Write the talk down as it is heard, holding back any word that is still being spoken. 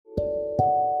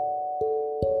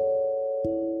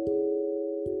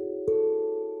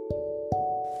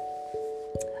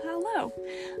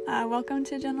Welcome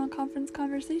to General Conference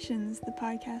Conversations, the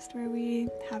podcast where we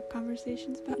have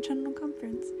conversations about General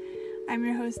Conference. I'm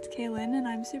your host, Kaylin, and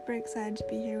I'm super excited to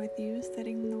be here with you,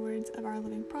 studying the words of our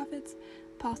living prophets,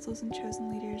 apostles, and chosen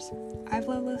leaders. I've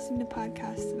loved listening to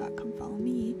podcasts about Come Follow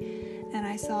Me, and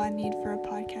I saw a need for a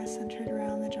podcast centered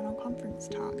around the General Conference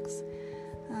talks.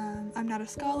 I'm not a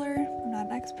scholar, I'm not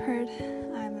an expert,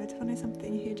 I'm a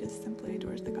 20-something who just simply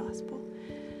adores the gospel.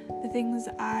 The things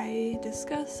I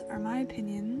discuss are my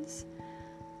opinions.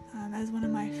 As one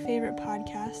of my favorite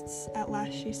podcasts, At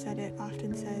Last She Said It,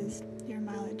 often says, your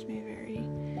mileage may vary.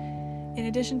 In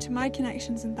addition to my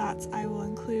connections and thoughts, I will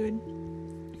include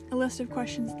a list of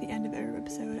questions at the end of every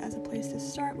episode as a place to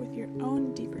start with your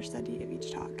own deeper study of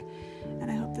each talk. And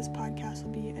I hope this podcast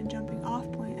will be a jumping off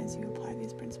point as you apply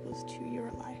these principles to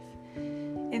your life.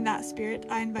 In that spirit,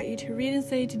 I invite you to read and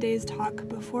study today's talk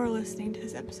before listening to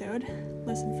this episode.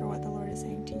 Listen for what the Lord is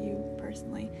saying to you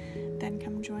personally. Then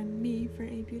come join me for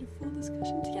a beautiful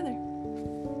discussion together.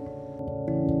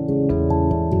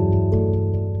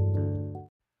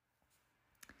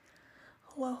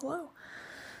 Hello.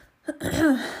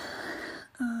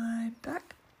 I'm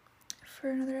back for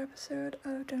another episode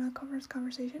of General Conference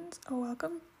Conversations.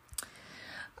 Welcome.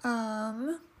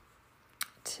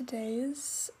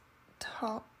 Today's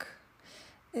talk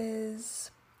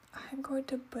is, I'm going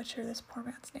to butcher this poor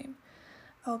man's name,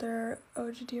 Elder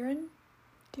Ojediran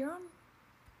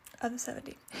of the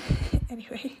 70.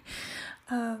 Anyway,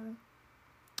 and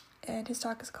his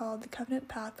talk is called The Covenant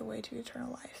Path, the Way to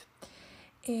Eternal Life.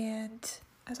 And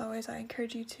as always, I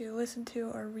encourage you to listen to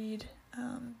or read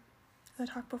the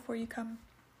talk before you come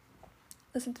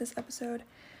listen to this episode,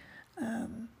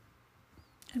 and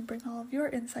bring all of your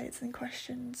insights and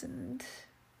questions and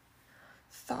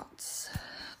thoughts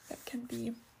that can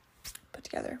be put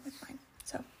together with mine.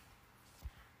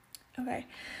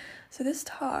 So this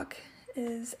talk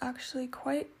is actually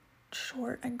quite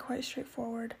short and quite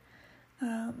straightforward,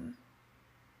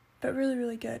 but really,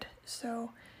 really good.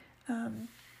 So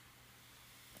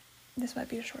this might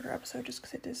be a shorter episode just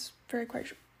because it is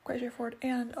quite straightforward,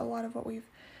 and a lot of what we've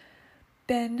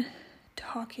been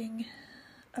talking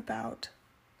about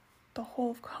the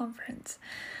whole conference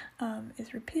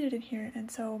is repeated in here, and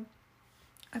so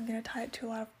I'm going to tie it to a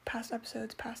lot of past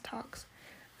episodes, past talks,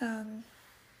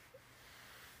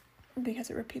 because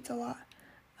it repeats a lot.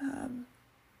 Talking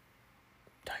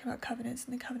about covenants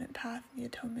and the covenant path and the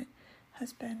atonement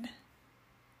has been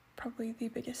probably the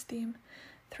biggest theme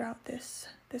throughout this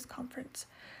conference,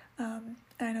 and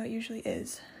I know it usually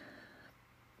is,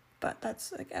 but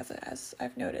that's, like, as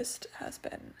I've noticed, has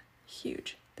been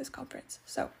huge this conference.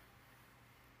 So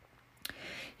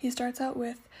he starts out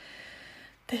with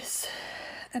this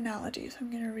analogy, so I'm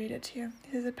going to read it to you.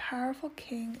 He says, a powerful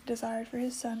king desired for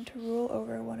his son to rule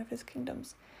over one of his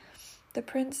kingdoms. The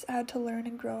prince had to learn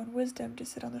and grow in wisdom to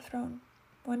sit on the throne.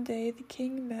 One day, the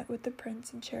king met with the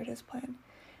prince and shared his plan.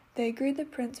 They agreed the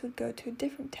prince would go to a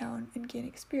different town and gain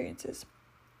experiences.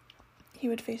 He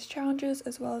would face challenges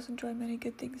as well as enjoy many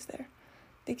good things there.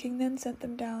 The king then sent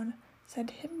him down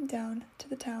to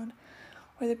the town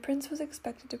where the prince was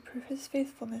expected to prove his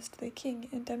faithfulness to the king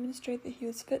and demonstrate that he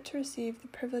was fit to receive the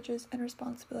privileges and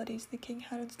responsibilities the king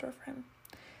had in store for him.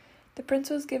 The prince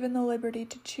was given the liberty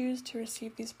to choose to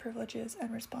receive these privileges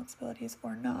and responsibilities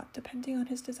or not, depending on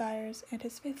his desires and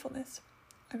his faithfulness.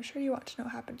 I'm sure you want to know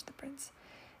what happened to the prince.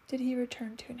 Did he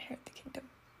return to inherit the kingdom?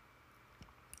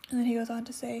 And then he goes on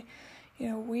to say,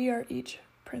 we are each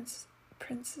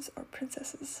princes or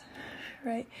princesses,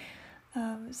 right?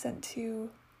 Sent to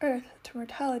earth, to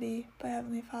mortality by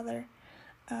Heavenly Father,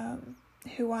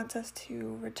 who wants us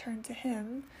to return to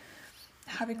Him,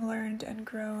 having learned and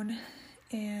grown,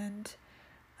 and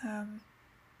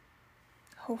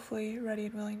hopefully ready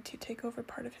and willing to take over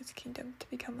part of His kingdom to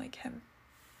become like Him.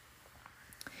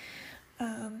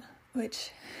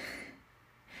 Which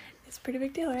is a pretty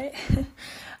big deal, right?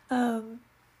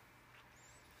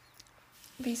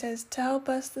 But he says, to help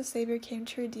us, the Savior came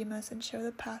to redeem us and show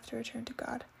the path to return to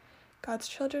God. God's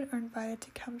children are invited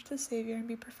to come to the Savior and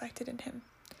be perfected in Him.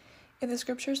 In the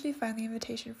scriptures, we find the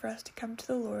invitation for us to come to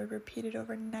the Lord repeated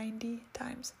over 90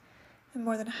 times, and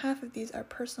more than half of these are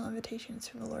personal invitations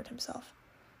from the Lord Himself.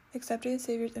 Accepting the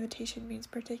Savior's invitation means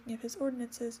partaking of His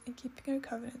ordinances and keeping our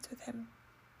covenants with Him.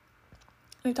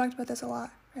 We've talked about this a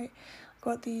lot, right? Like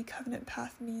what the covenant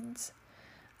path means,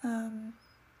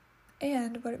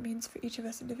 and what it means for each of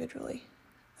us individually.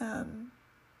 And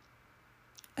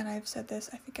I've said this,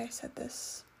 I think I said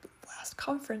this last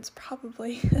conference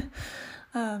probably,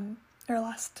 or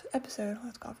last episode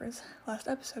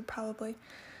probably,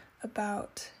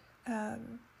 about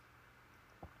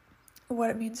what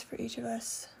it means for each of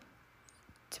us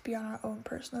to be on our own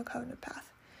personal covenant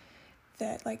path.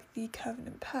 That, like, the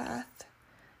covenant path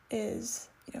is,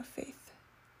 faith.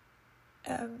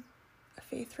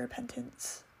 Faith,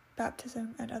 repentance,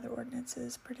 baptism, and other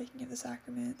ordinances, partaking of the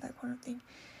sacrament, that kind of thing.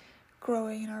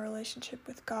 Growing in our relationship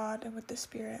with God and with the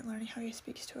Spirit, and learning how He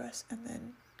speaks to us, and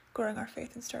then growing our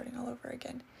faith and starting all over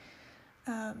again.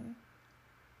 And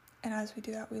as we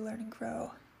do that, we learn and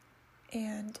grow.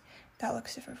 And that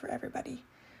looks different for everybody.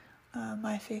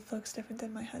 My faith looks different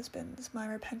than my husband's. My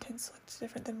repentance looks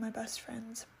different than my best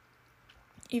friend's.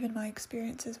 Even my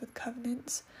experiences with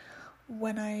covenants,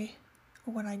 when I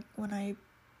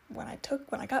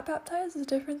got baptized, is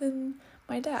different than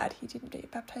my dad. He didn't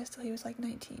get baptized till he was like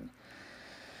 19,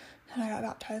 and I got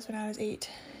baptized when I was 8.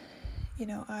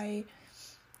 I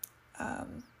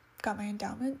got my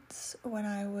endowments when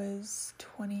I was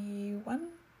 21.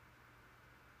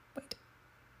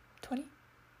 20?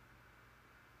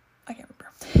 I can't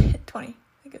remember. 20.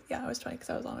 I was 20 because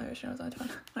I was on my mission. I was only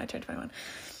 20 when I turned 21.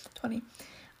 20.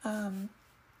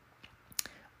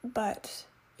 But,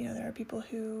 there are people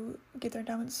who get their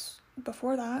endowments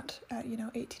before that at,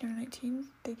 18 or 19.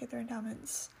 They get their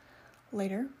endowments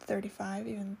later, 35,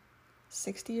 even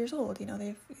 60 years old.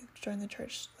 They've joined the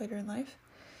church later in life.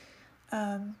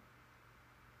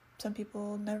 Some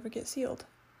people never get sealed.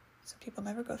 Some people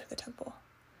never go through the temple.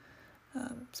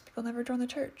 Some people never join the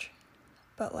church.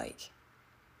 But,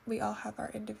 we all have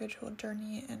our individual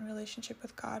journey and relationship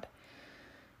with God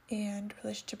and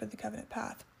relationship with the covenant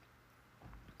path.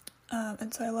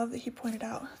 And so I love that he pointed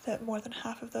out that more than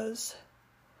half of those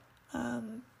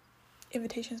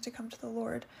invitations to come to the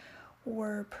Lord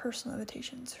were personal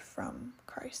invitations from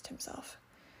Christ himself.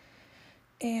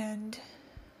 And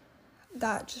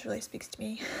that just really speaks to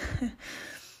me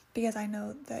because I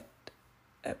know that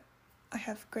I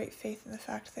have great faith in the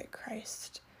fact that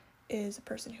Christ is a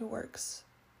person who works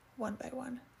one by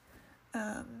one.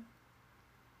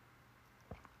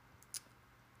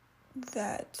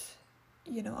 That,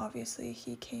 obviously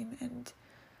he came and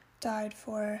died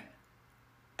for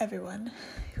everyone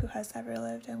who has ever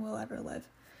lived and will ever live.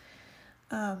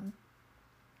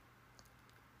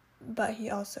 But he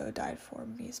also died for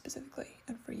me specifically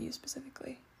and for you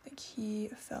specifically. He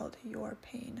felt your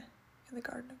pain in the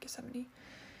Garden of Gethsemane.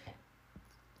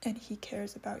 And he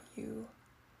cares about you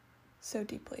so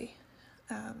deeply.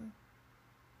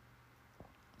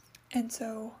 And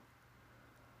so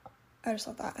I just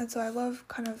love that. And so I love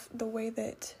kind of the way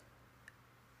that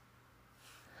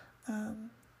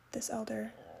this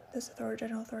elder, this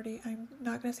general authority, I'm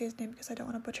not going to say his name because I don't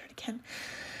want to butcher it again.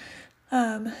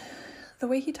 The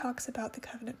way he talks about the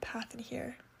covenant path in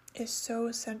here is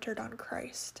so centered on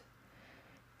Christ.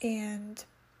 And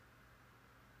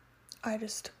I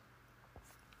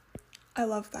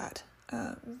love that.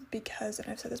 Because, and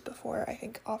I've said this before, I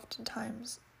think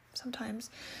sometimes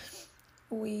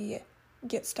we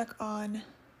get stuck on,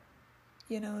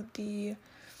 the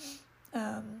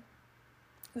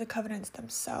covenants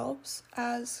themselves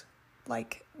as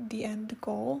the end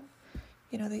goal.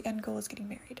 The end goal is getting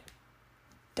married.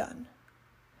 Done.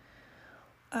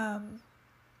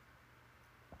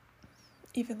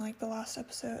 Even the last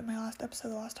episode, the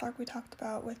last talk we talked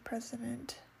about with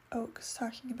President Oakes,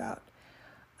 talking about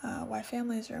why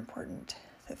families are important,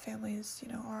 that families,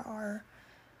 are our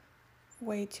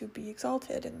way to be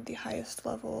exalted in the highest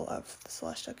level of the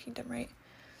celestial kingdom, right?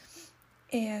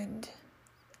 And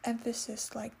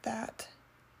emphasis like that,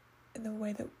 in the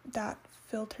way that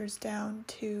filters down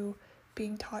to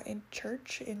being taught in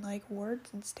church, in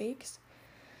wards and stakes,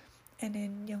 and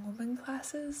in young women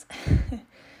classes,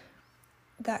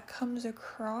 that comes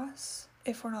across,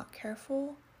 if we're not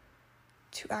careful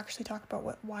to actually talk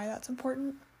about why that's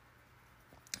important,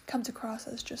 comes across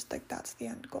as just that's the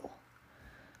end goal.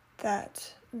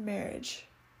 That marriage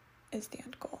is the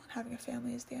end goal, and having a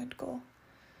family is the end goal.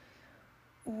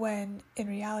 When in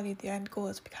reality, the end goal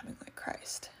is becoming like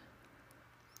Christ.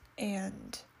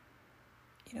 And,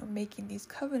 making these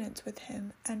covenants with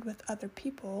him and with other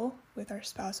people, with our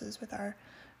spouses, with our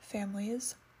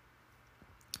families,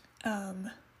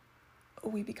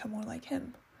 we become more like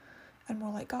him and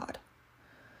more like God.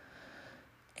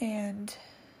 And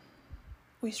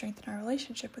we strengthen our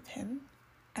relationship with him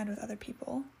and with other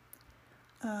people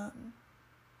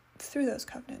through those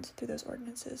covenants, through those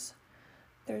ordinances.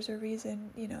 There's a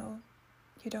reason, you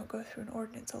don't go through an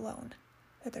ordinance alone,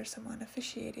 that there's someone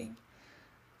officiating,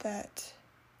 that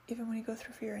even when you go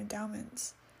through for your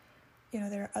endowments,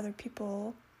 there are other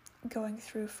people going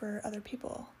through for other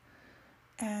people.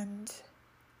 And,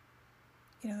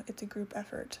 it's a group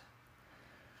effort.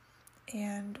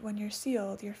 And when you're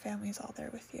sealed, your family's all there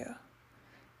with you.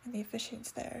 And the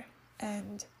officiant's there.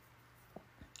 And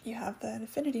you have the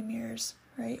infinity mirrors,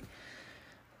 right?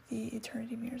 The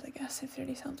eternity mirrors, I guess.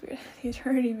 Infinity sounds weird. The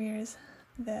eternity mirrors,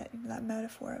 that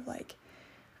metaphor of like,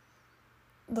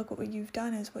 look, what you've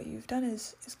done is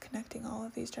connecting all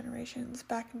of these generations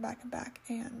back and back and back,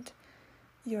 and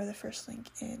you're the first link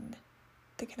in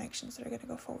the connections that are going to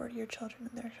go forward, your children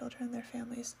and their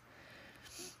families.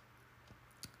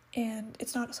 And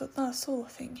it's not a solo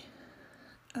thing.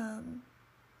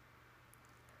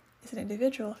 It's an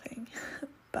individual thing,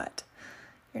 but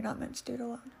you're not meant to do it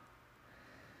alone.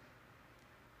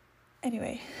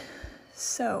 Anyway,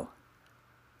 so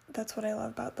that's what I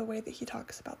love about the way that he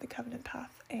talks about the covenant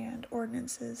path and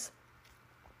ordinances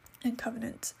and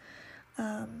covenants.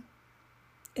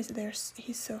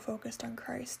 He's so focused on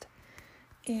Christ.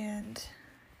 And let's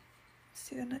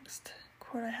see, the next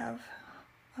quote I have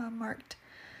marked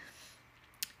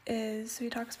is, so he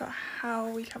talks about how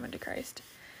we come into Christ.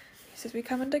 He says, we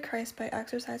come into Christ by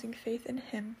exercising faith in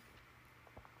him,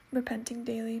 repenting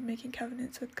daily, making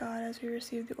covenants with God as we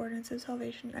receive the ordinance of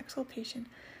salvation and exaltation,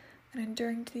 and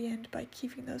enduring to the end by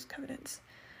keeping those covenants.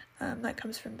 That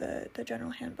comes from the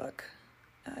general handbook.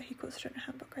 He quotes the general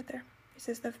handbook right there. He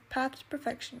says, the path to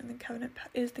perfection and the covenant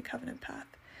is the covenant path,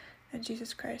 and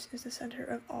Jesus Christ is the center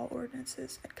of all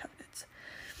ordinances and covenants.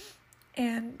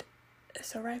 And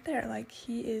so right there, like,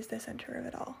 he is the center of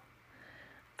it all.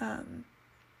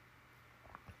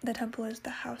 The temple is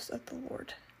the house of the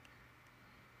Lord.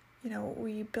 You know,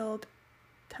 we build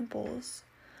temples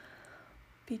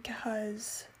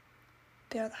because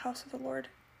they are the house of the Lord,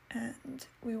 and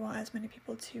we want as many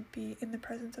people to be in the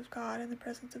presence of God, in the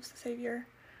presence of the Savior,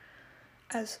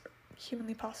 as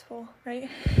humanly possible, right?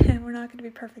 And we're not going to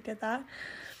be perfect at that.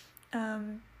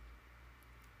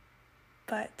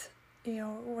 But, you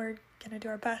know, we're going to do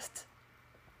our best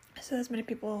so as many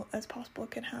people as possible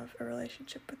can have a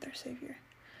relationship with their Savior.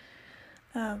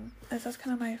 As that's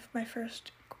kind of my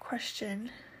first question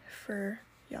for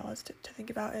y'all is to think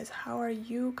about is, how are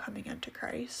you coming into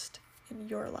Christ in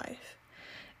your life?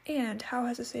 And how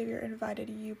has the Savior invited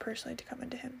you personally to come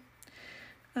into him?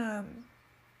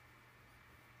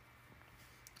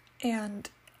 And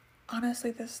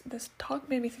honestly, this talk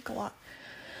made me think a lot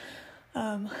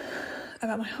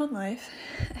about my own life,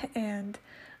 and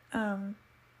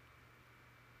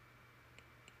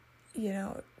you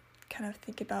know, kind of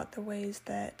think about the ways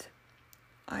that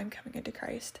I'm coming into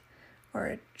Christ,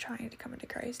 or trying to come into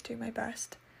Christ, doing my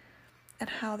best, and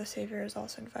how the Savior has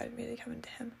also invited me to come into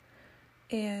him.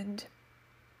 And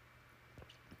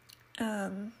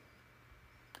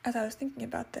as I was thinking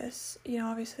about this, you know,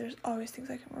 obviously there's always things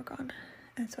I can work on,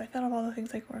 and so I thought of all the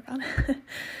things I can work on.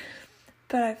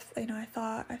 But I've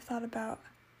thought about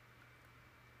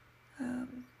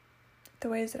the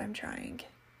ways that I'm trying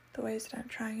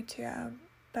to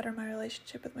better my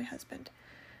relationship with my husband,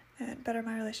 and better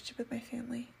my relationship with my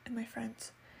family and my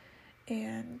friends,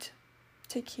 and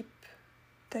to keep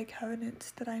the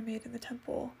covenants that I made in the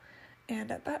temple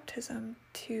and at baptism,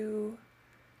 to,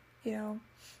 you know,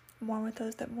 mourn with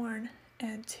those that mourn,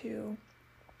 and to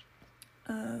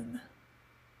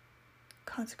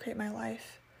consecrate my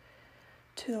life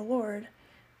to the Lord,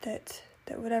 that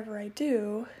whatever I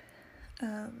do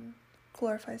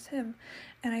glorifies him.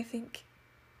 And I think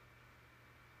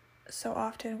so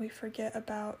often we forget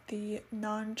about the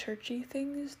non-churchy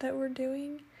things that we're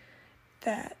doing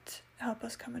that help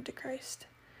us come into Christ.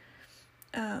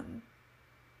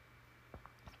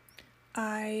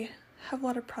 I have a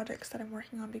lot of projects that I'm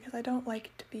working on because I don't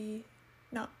like to be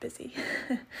not busy,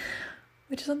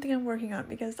 which is something I'm working on,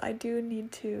 because I do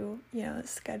need to, you know,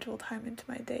 schedule time into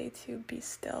my day to be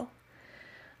still.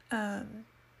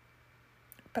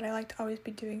 But I like to always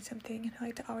be doing something, and I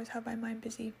like to always have my mind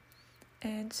busy.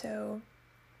 And so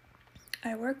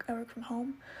I work from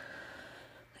home,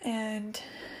 and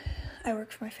I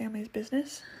work for my family's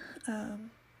business.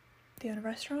 They own a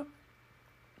restaurant.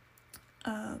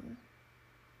 And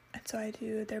so I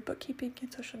do their bookkeeping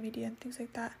and social media and things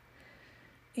like that.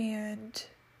 And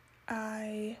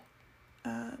I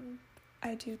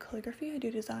do calligraphy, I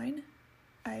do design,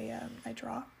 I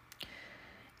draw,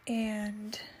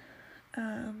 and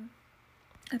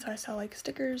so I sell like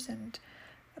stickers and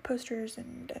posters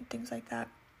and things like that.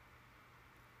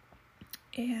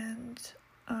 And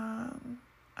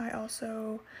I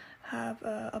also have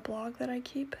a blog that I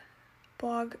keep,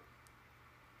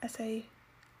 essay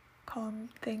column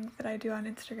thing that I do on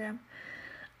Instagram,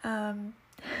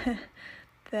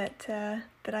 that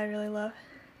I really love.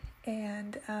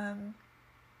 And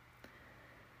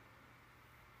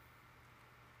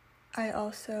I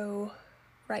also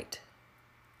write.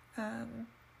 I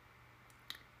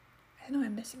know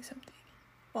I'm missing something.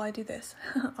 Well, I do this.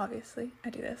 Obviously, I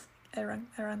do this. I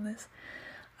run this.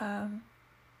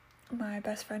 My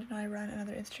best friend and I run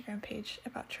another Instagram page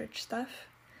about church stuff,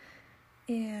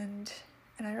 and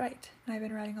I write. And I've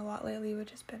been writing a lot lately,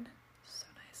 which has been so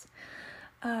nice.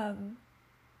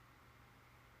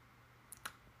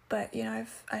 But I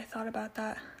thought about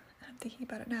that. I'm thinking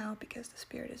about it now because the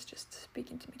Spirit is just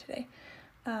speaking to me today.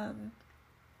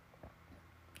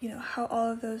 How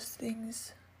all of those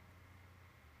things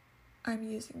I'm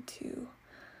using to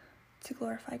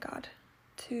glorify God,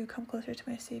 to come closer to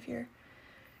my Savior.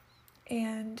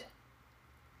 And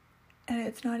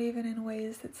it's not even in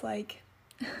ways that's like,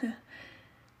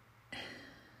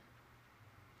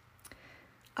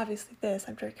 obviously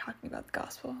I'm talking about the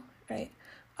gospel, right?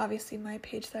 Obviously my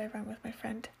page that I run with my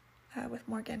friend, with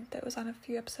Morgan, that was on a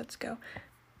few episodes ago,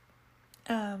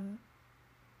 that's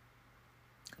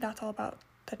all about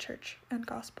the church and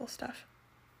gospel stuff.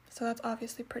 So that's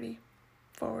obviously pretty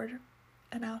forward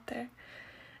and out there.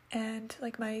 And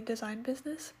like my design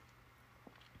business,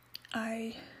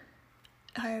 I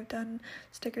have done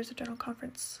stickers of General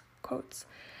Conference quotes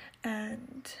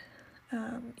and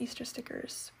Easter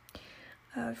stickers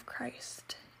of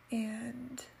Christ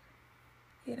and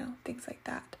things like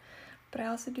that. But I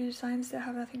also do designs that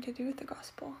have nothing to do with the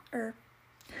gospel, or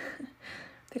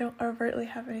they don't overtly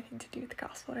have anything to do with the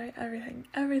gospel, right?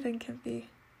 Everything can be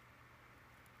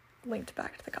linked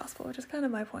back to the gospel, which is kind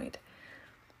of my point.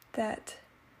 That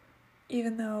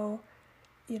even though,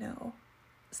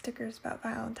 stickers about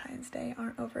Valentine's Day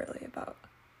aren't overtly about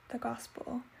the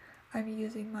gospel, I'm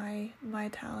using my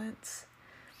talents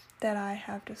that I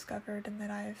have discovered and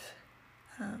that I've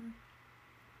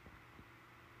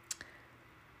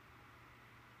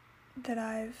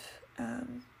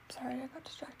sorry, I got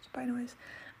distracted by noise,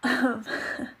 that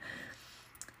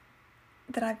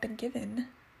I've been given,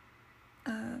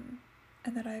 and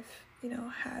that I've,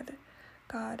 had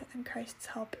God and Christ's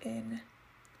help in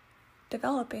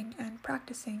developing and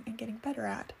practicing and getting better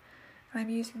at. And I'm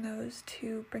using those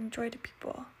to bring joy to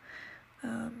people,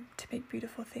 to make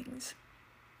beautiful things.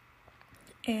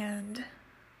 And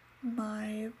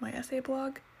my essay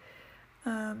blog,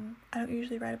 I don't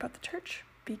usually write about the church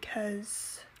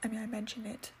because, I mention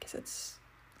it because it's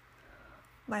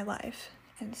my life.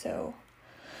 And so,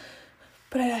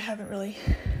 but I haven't really,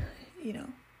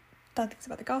 done things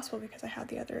about the gospel because I had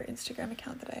the other Instagram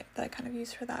account that I kind of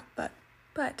use for that. But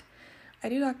I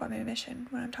do talk about my mission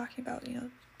when I'm talking about,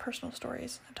 personal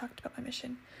stories. I've talked about my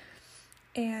mission.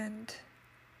 And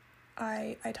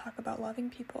I talk about loving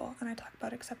people, and I talk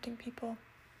about accepting people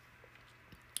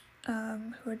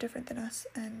who are different than us,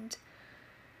 and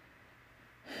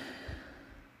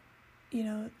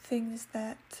things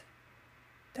that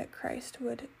Christ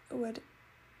would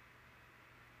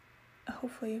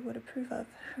hopefully would approve of,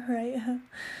 right?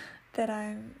 That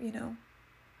I'm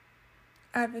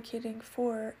advocating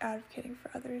for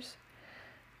others,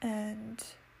 and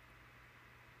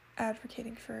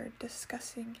advocating for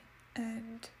discussing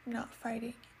and not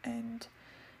fighting, and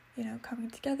coming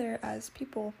together as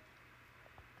people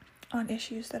on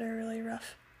issues that are really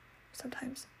rough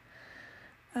sometimes.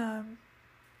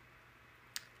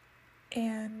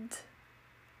 And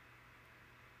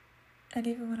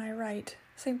even when I write,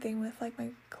 same thing with like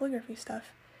my calligraphy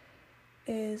stuff,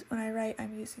 is when I write,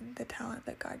 I'm using the talent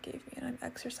that God gave me, and I'm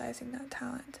exercising that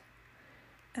talent,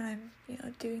 and I'm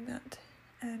doing that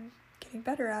and getting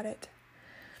better at it,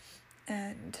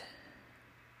 and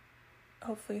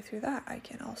hopefully through that I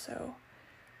can also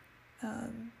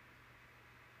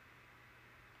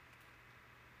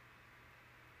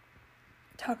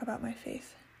talk about my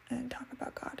faith and talk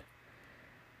about God.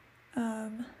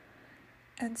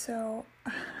 And so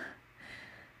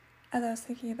as I was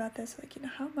thinking about this, like,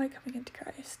 how am I coming into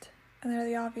Christ? And there are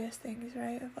the obvious things,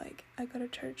 right? Of like, I go to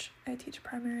church, I teach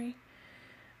primary,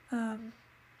 and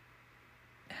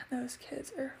those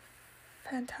kids are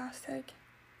fantastic,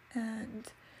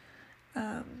 and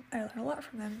I learn a lot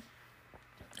from them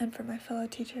and from my fellow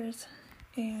teachers,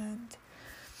 and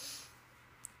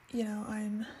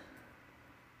I'm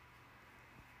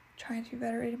trying to be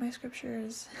better reading my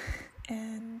scriptures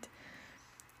and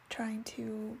trying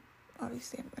to,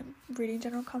 obviously I'm reading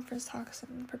General Conference talks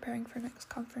and preparing for next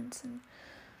conference and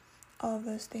all of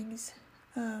those things,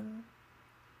 but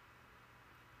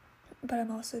I'm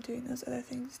also doing those other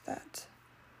things that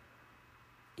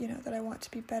that I want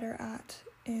to be better at,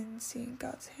 in seeing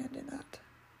God's hand in that,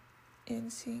 in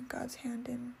seeing God's hand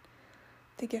in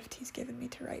the gift he's given me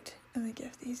to write, and the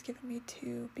gift that he's given me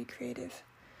to be creative,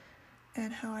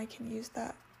 and how I can use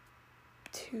that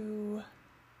to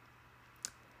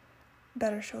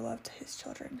better show love to his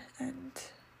children, and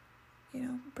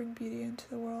bring beauty into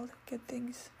the world, good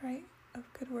things, right, of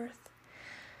good worth.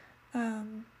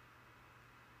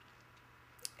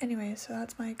 Anyway, so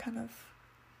that's my kind of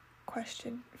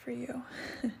question for you.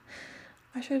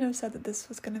 I should have said that this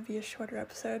was going to be a shorter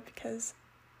episode because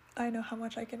I know how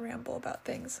much I can ramble about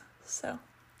things. So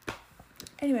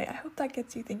anyway, I hope that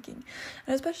gets you thinking.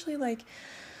 And especially, like,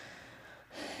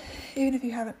 even if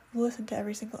you haven't listened to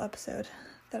every single episode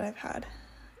that I've had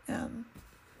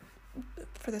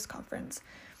for this conference,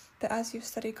 that as you've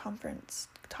studied conference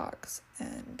talks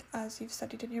and as you've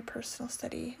studied in your personal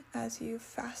study, as you've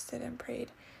fasted and prayed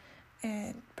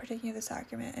and partaking of the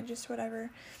sacrament and just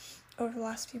whatever over the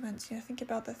last few months, think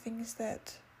about the things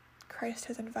that Christ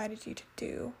has invited you to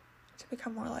do to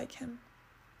become more like him.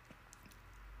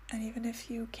 And even if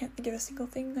you can't think of a single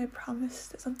thing, I promise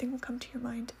that something will come to your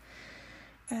mind.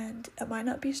 And it might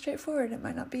not be straightforward. It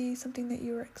might not be something that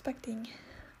you were expecting.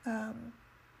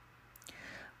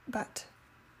 But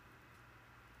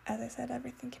as I said,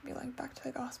 everything can be linked back to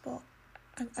the gospel,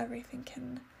 and everything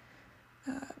can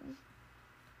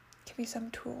be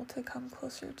some tool to come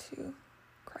closer to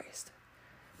Christ.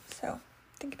 So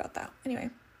think about that. Anyway,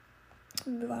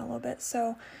 move on a little bit.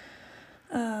 So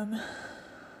another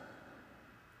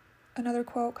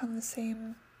quote on the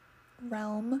same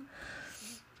realm.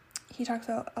 He talks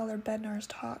about Elder Bednar's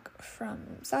talk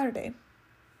from Saturday.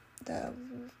 I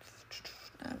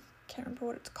can't remember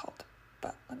what it's called,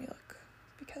 but let me look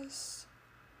because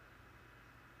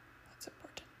that's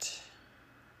important.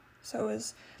 So it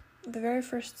was the very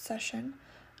first session,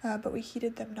 but we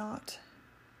heeded them not.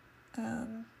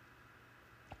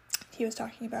 He was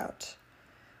talking about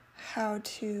how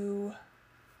to,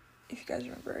 if you guys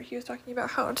remember, he was talking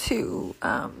about how to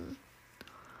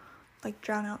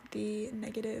drown out the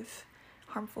negative,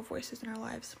 harmful voices in our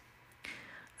lives.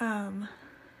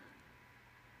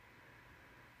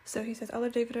 So he says, Elder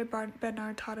David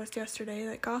Bednar taught us yesterday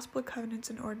that gospel covenants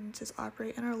and ordinances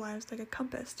operate in our lives like a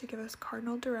compass to give us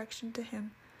cardinal direction to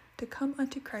him, to come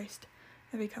unto Christ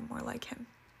and become more like him.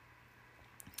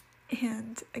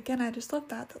 And again, I just love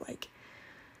that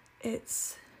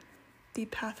it's the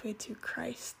pathway to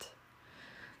Christ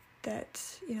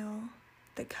that,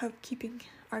 keeping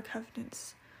our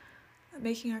covenants,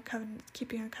 making our covenants,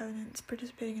 keeping our covenants,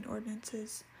 participating in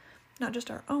ordinances, not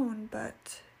just our own,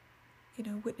 but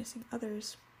witnessing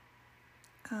others,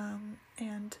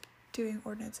 and doing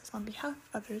ordinances on behalf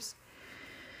of others,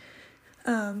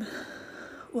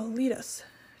 will lead us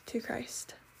to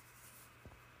Christ.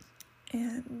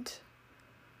 And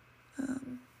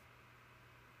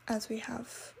as we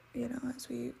have, as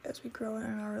we grow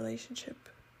in our relationship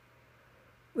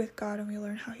with God and we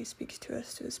learn how he speaks to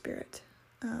us through the Spirit,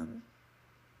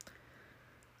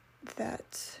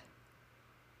 that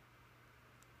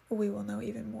we will know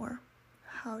even more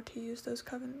how to use those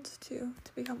covenants to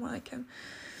become more like him.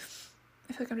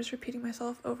 I feel like I'm just repeating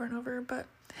myself over and over, but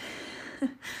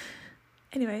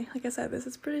anyway, like I said, this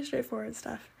is pretty straightforward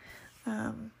stuff.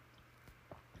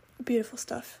 Beautiful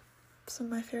stuff. Some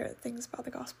of my favorite things about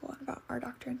the gospel and about our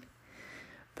doctrine.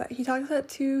 But he talks about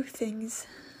two things,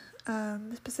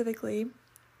 specifically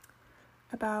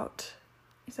about,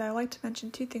 he said, I'd like to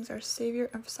mention two things our Savior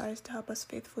emphasized to help us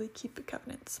faithfully keep the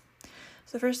covenants.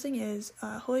 So the first thing is,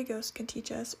 Holy Ghost can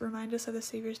teach us, remind us of the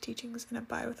Savior's teachings, and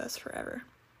abide with us forever.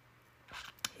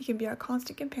 He can be our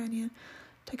constant companion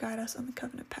to guide us on the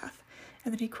covenant path.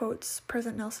 And then he quotes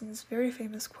President Nelson's very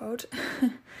famous quote,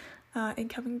 in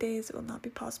coming days it will not be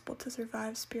possible to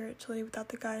survive spiritually without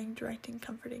the guiding, directing,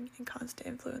 comforting, and constant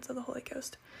influence of the Holy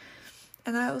Ghost.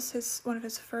 And that was one of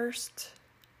his first,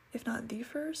 if not the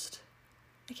first,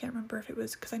 I can't remember if it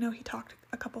was, because I know he talked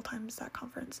a couple times that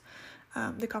conference,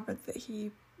 the conference that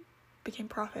he became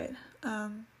prophet,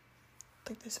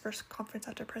 this first conference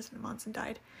after President Monson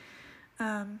died. So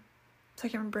I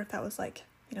can't remember if that was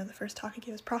the first talk he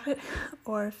gave as prophet,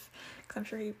 or if, because I'm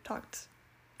sure he talked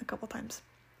a couple times.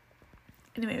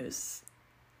 Anyway, it was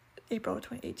April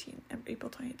 2018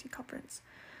 conference.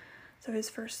 So his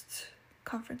first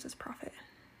conference as prophet.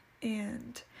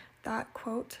 And that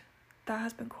quote, that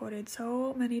has been quoted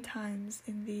so many times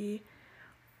in the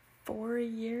 4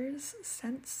 years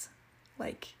since,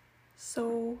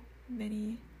 so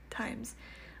many times.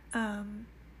 I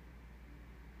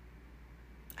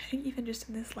think even just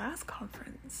in this last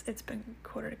conference, it's been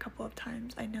quoted a couple of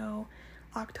times. I know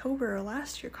October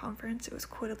last year conference, it was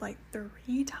quoted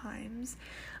 3 times.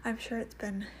 I'm sure it's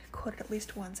been quoted at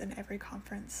least once in every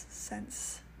conference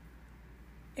since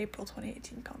April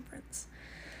 2018 conference,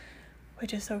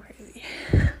 which is so crazy.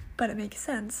 But it makes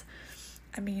sense.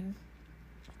 I mean,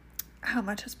 how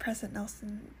much has President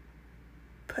Nelson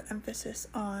put emphasis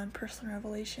on personal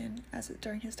revelation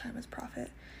during his time as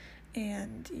prophet?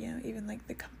 And even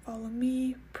the Come Follow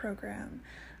Me program,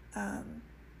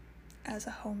 as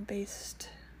a home-based,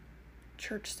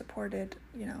 church-supported,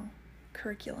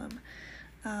 curriculum,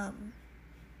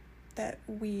 that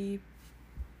we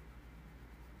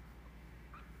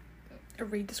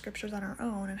read the scriptures on our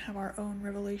own and have our own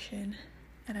revelation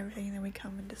and everything, and then we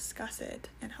come and discuss it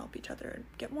and help each other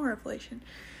get more revelation,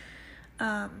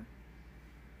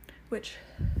 which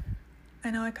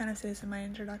I know I kind of say this in my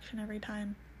introduction every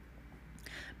time,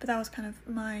 but that was kind of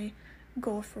my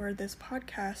goal for this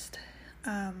podcast.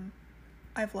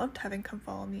 I've loved having Come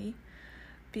Follow Me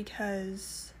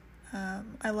because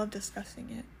I love discussing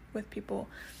it with people.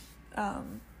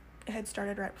 It had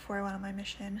started right before I went on my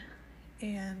mission,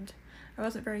 and I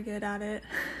wasn't very good at it.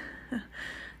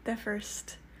 The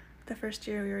first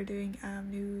year we were doing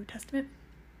New Testament,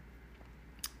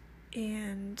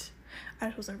 and I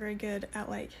just wasn't very good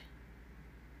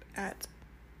at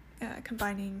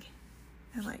combining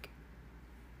and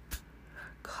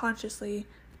consciously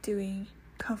doing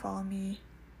Come Follow Me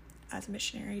as a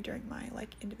missionary during my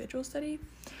individual study.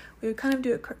 We would kind of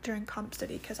do it during comp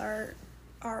study because our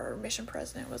mission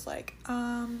president was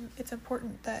it's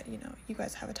important that you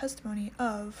guys have a testimony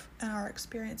of and are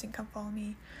experiencing Come Follow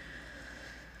Me,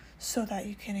 so that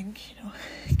you can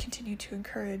continue to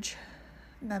encourage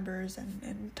members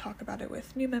and talk about it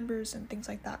with new members and things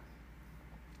like that.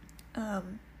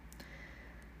 And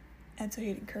so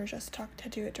he'd encourage us to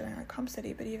do it during our comp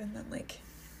study, but even then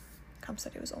comp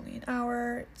study was only an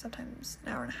hour, sometimes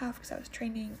an hour and a half, because I was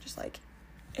training. Just it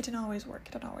didn't always work,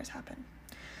 it didn't always happen.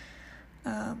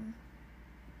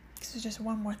 Because it was just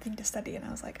one more thing to study, and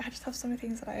I was I just have so many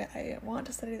things that I want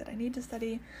to study, that I need to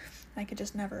study, and I could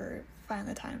just never find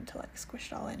the time to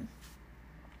squish it all in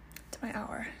to my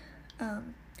hour.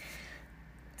 And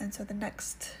so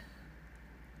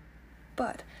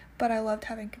but I loved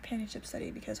having companionship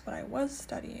study, because what I was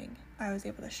studying, I was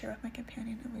able to share with my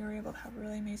companion, and we were able to have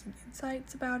really amazing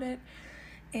insights about it.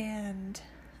 And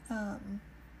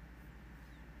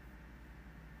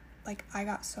I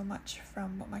got so much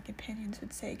from what my companions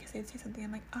would say, because they'd say something,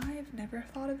 I'm I've never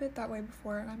thought of it that way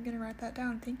before, and I'm gonna write that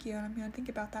down, thank you, and I'm gonna think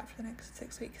about that for the next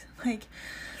 6 weeks.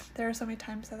 There are so many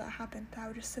times that happened that I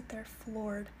would just sit there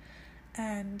floored,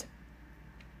 and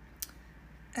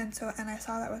I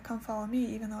saw that with Come Follow Me,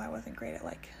 even though I wasn't great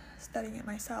at studying it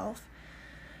myself.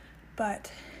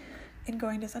 But in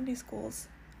going to Sunday school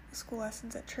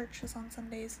lessons at churches on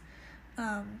Sundays,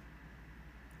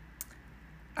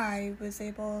 I was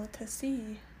able to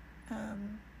see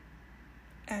and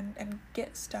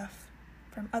get stuff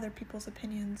from other people's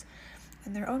opinions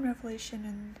and their own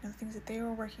revelation, and things that they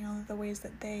were working on, the ways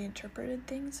that they interpreted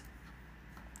things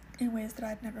in ways that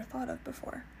I'd never thought of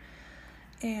before.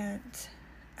 And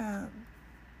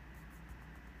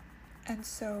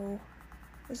so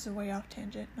this is a way off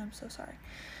tangent, and I'm so sorry.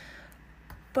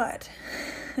 But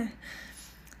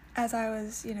as I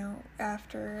was,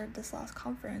 after this last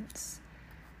conference,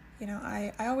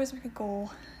 I always make a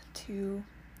goal to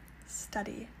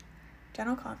study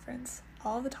general conference,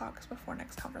 all the talks before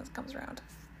next conference comes around,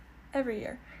 every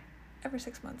year, every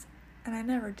 6 months, and I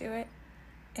never do it.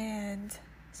 And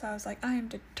so I was I am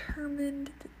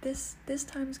determined that this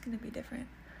time is going to be different.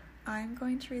 I'm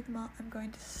going to read them all. I'm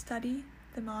going to study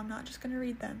them all. I'm not just going to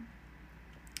read them.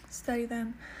 Study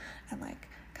them and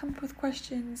come up with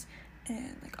questions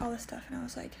and all this stuff. And I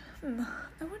was I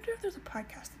wonder if there's a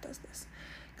podcast that does this.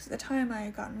 Because at the time I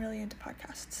had gotten really into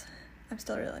podcasts. I'm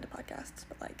still really into podcasts,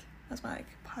 but that's my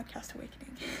podcast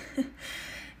awakening.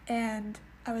 And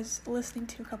I was listening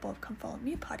to a couple of Come Follow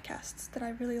Me podcasts that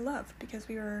I really loved, because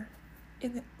we were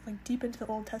in deep into the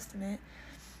Old Testament,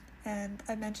 and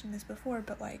I mentioned this before,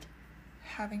 but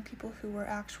having people who were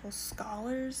actual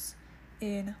scholars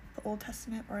in the Old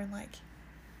Testament, or in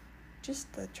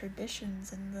just the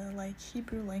traditions and the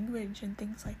Hebrew language and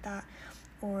things like that,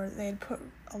 or they had put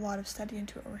a lot of study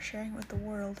into it or were sharing with the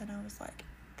world, and I was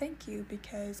thank you,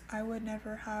 because I would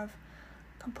never have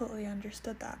completely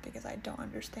understood that, because I don't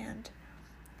understand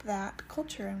that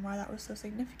culture and why that was so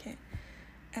significant.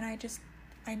 And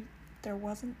there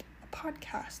wasn't a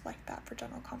podcast like that for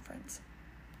General Conference.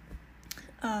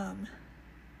 And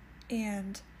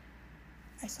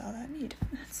I saw that need,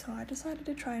 so I decided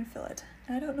to try and fill it.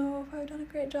 And I don't know if I've done a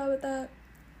great job at that,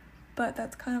 but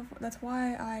that's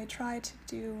why I try to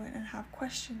do and have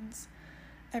questions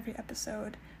every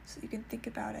episode, so that you can think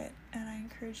about it. And I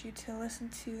encourage you to listen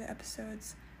to the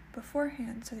episodes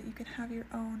beforehand, so that you can have your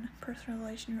own personal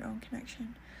relation, your own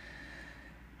connection,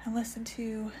 and listen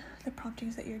to the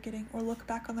promptings that you're getting, or look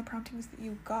back on the promptings that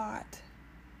you got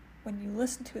when you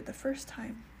listened to it the first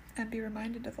time, and be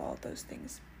reminded of all of those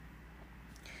things.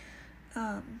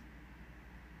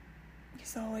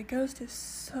 because the Holy Ghost is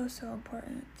so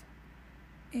important,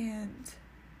 and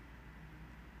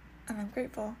I'm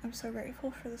grateful. I'm so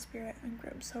grateful for the Spirit.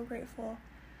 I'm so grateful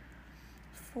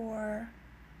for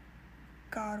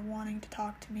God wanting to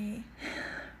talk to me,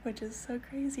 which is so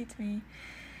crazy to me,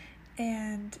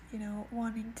 and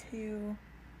wanting to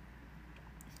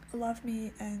love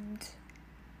me and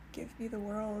give me the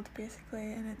world,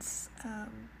 basically, and it's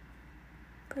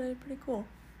pretty cool.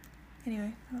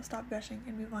 Anyway, I'll stop gushing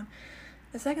and move on.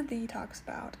 The second thing he talks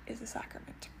about is the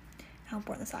sacrament, how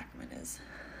important the sacrament is.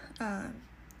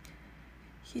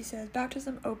 He says,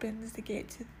 baptism opens the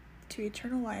gate to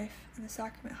eternal life, and the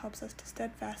sacrament helps us to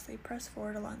steadfastly press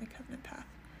forward along the covenant path.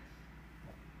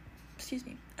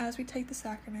 As we take the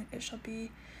sacrament, it shall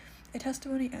be a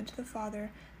testimony unto the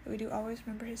Father that we do always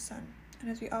remember his Son, and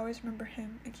as we always remember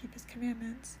him and keep his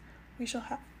commandments, we shall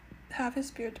have his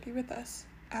Spirit to be with us.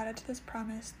 Added to this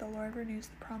promise, the Lord renews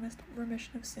the promised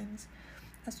remission of sins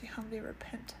as we humbly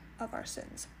repent of our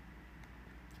sins.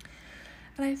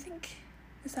 And I think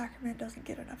the sacrament doesn't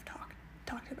get enough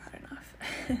talked about enough.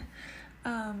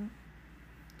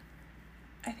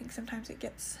 I think sometimes it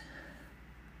gets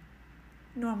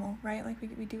normal, right? Like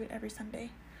we do it every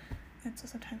Sunday. And so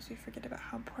sometimes we forget about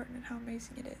how important and how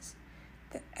amazing it is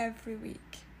that every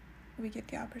week we get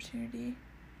the opportunity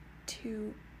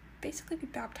to basically be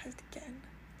baptized again.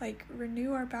 Like,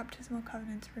 renew our baptismal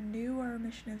covenants, renew our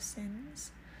remission of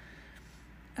sins,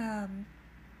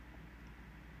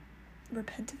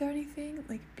 repent of anything,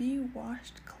 like, be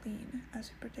washed clean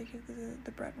as we partake of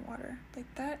the bread and water.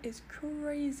 Like, that is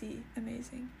crazy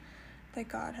amazing that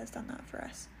God has done that for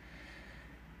us.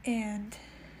 And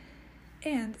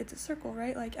it's a circle,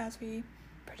 right? Like, as we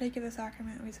partake of the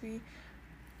sacrament, as we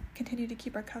continue to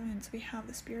keep our covenants, we have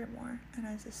the Spirit more. And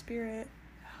as the Spirit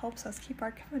helps us keep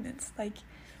our covenants, like,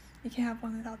 you can't have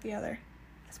one without the other.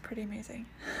 It's pretty amazing.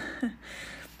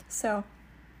 So,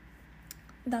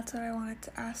 that's what I wanted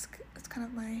to ask. It's kind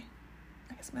of my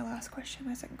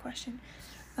second question.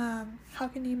 How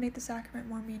can you make the sacrament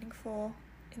more meaningful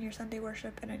in your Sunday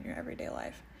worship and in your everyday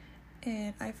life?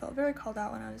 And I felt very called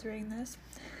out when I was reading this,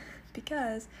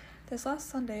 because this last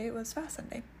Sunday was Fast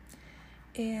Sunday,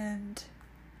 and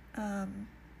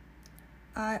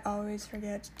I always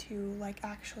forget to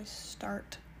actually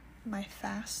start my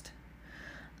fast.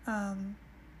 Even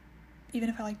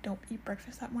if I don't eat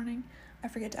breakfast that morning, I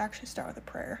forget to actually start with a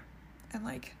prayer, and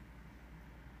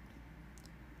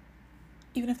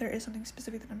even if there is something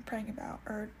specific that I'm praying about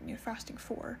or fasting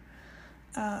for,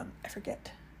 I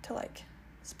forget to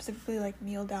specifically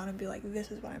kneel down and be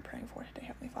this is what I'm praying for today,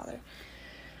 Heavenly Father.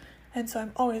 And so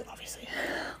I'm always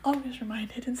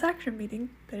reminded in sacrament meeting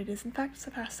that it is in fact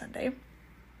a Fast Sunday.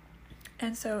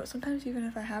 And so sometimes even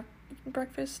if I have eaten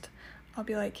breakfast, I'll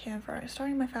be hey, I'm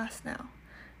starting my fast now.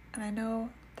 And I know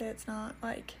that it's not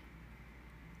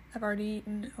I've already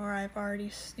eaten or I've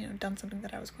already done something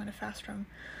that I was going to fast from,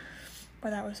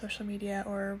 whether that was social media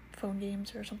or phone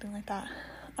games or something like that.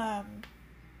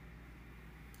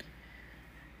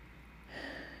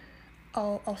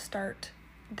 I'll start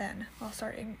then. I'll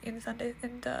start in Sunday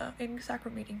in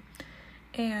sacrament meeting,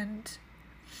 and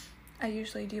I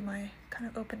usually do my kind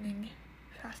of opening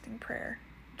fasting prayer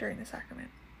during the sacrament.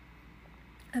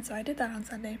 And so I did that on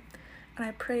Sunday, and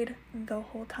I prayed the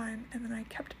whole time, and then I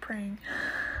kept praying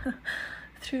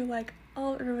through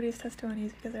all of everybody's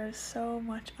testimonies, because there's so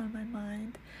much on my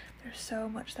mind. There's so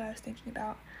much that I was thinking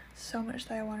about, so much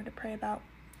that I wanted to pray about.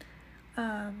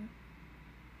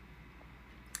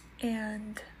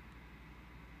 And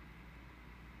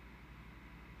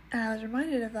I was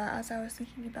reminded of that as I was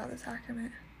thinking about the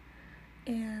sacrament.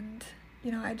 And,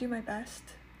 I do my best.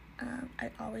 I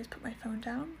always put my phone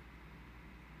down.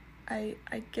 I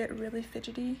get really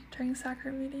fidgety during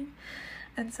sacrament meeting.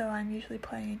 And so I'm usually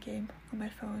playing a game on my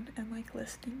phone and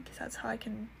listening, because that's how I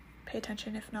can pay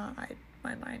attention. If not,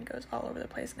 my mind goes all over the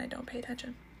place and I don't pay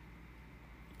attention.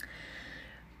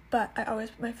 But I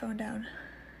always put my phone down,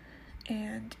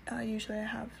 and usually I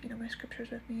have my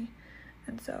scriptures with me,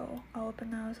 and so I'll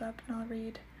open those up and I'll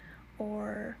read,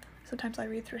 or sometimes I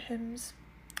read through hymns.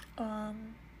 But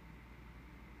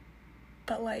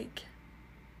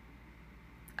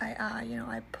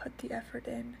I put the effort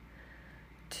in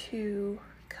to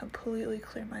completely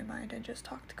clear my mind and just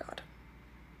talk to God.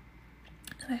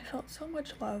 And I felt so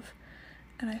much love,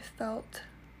 and I felt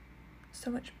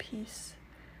so much peace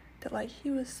that he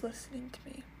was listening to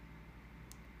me.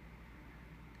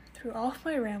 Through all of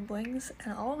my ramblings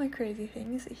and all of my crazy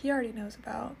things that he already knows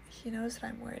about. He knows that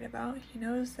I'm worried about. He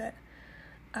knows that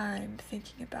I'm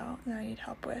thinking about, that I need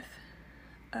help with.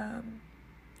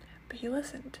 But he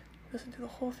listened to the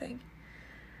whole thing.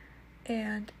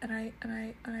 And I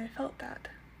felt that.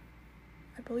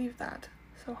 I believed that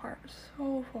so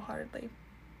wholeheartedly.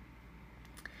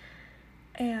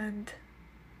 And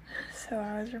so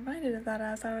I was reminded of that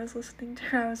as I was listening to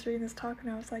her. I was reading this talk, and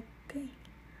I was like, dang.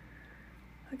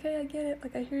 Okay, I get it.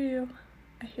 Like, I hear you,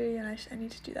 and I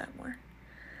need to do that more.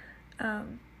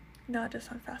 Not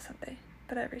just on Fast Sunday,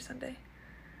 but every Sunday.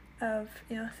 Of,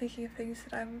 thinking of things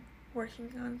that I'm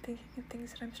working on, thinking of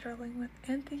things that I'm struggling with,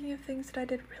 and thinking of things that I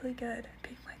did really good.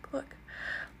 Being like, look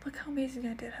how amazing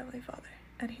I did, Heavenly Father.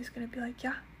 And He's going to be like,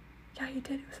 yeah, you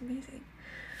did. It was amazing.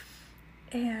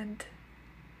 And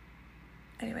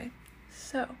anyway,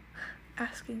 so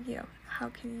asking you, how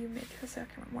can you make the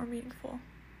sacrament more meaningful?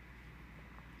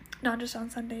 Not just on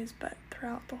Sundays, but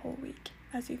throughout the whole week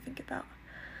as you think about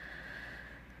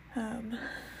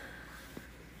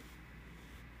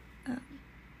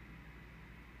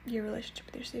your relationship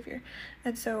with your Savior.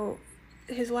 And so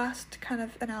his last kind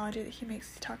of analogy that he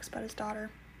makes, he talks about his daughter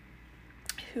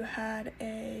who had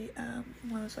a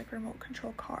one of those like remote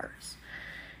control cars,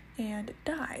 and it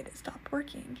died. It stopped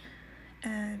working,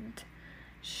 and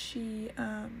she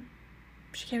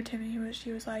came to him, and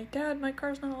she was like, Dad, my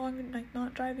car's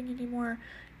not driving anymore.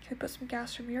 Can we put some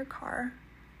gas from your car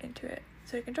into it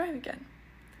so it can drive again?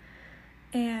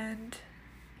 And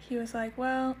he was like,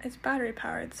 well, it's battery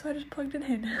powered, so I just plugged it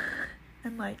in.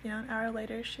 And an hour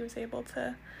later, she was able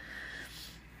to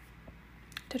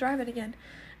drive it again.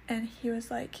 And he was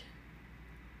like,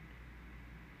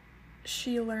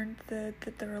 she learned the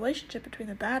relationship between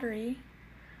the battery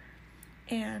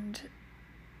and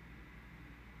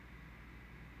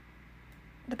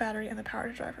the power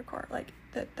to drive her car,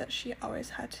 that she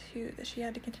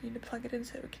had to continue to plug it in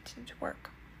so it would continue to work.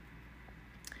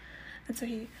 And so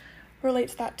he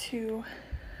relates that to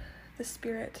the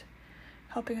Spirit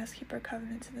helping us keep our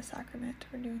covenants in the sacrament,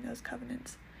 renewing those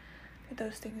covenants. That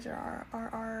those things are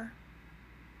our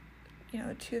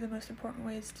two of the most important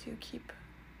ways to keep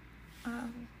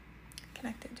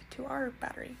connected to our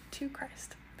battery, to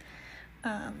Christ.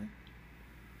 And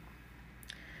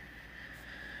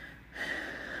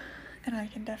I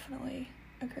can definitely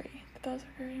agree that those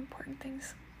are very important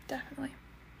things, definitely.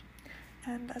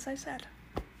 And as I said,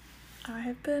 I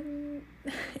have been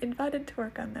invited to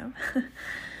work on them.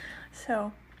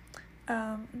 So,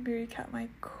 let me recap my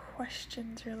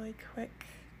questions really quick.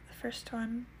 The first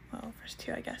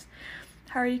two, I guess.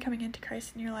 How are you coming into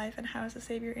Christ in your life, and how has the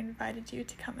Savior invited you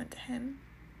to come into Him?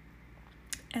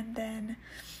 And then,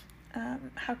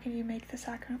 how can you make the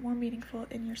sacrament more meaningful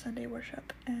in your Sunday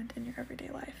worship and in your everyday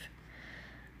life?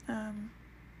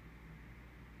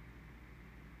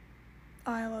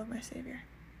 I love my Savior,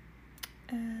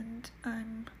 and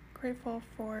I'm grateful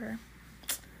for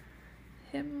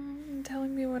Him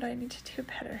telling me what I need to do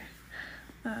better.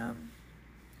 And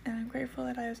I'm grateful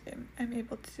that I'm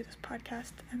able to do this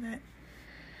podcast, and that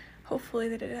hopefully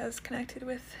that it has connected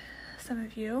with some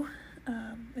of you.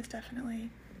 It's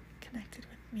definitely connected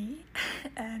with me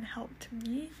and helped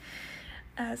me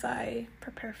as I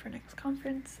prepare for next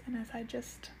conference, and as I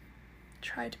just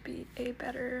try to be a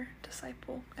better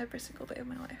disciple every single day of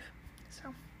my life.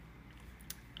 So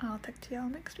I'll talk to y'all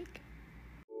next week.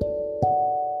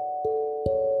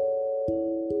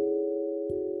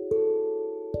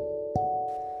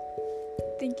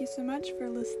 Thank you so much for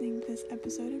listening to this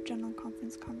episode of General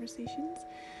Conference Conversations.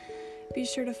 Be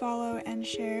sure to follow and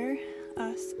share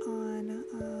us on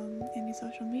any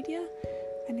social media.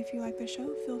 And if you like the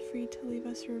show, feel free to leave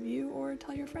us a review or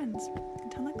tell your friends.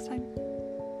 Until next time.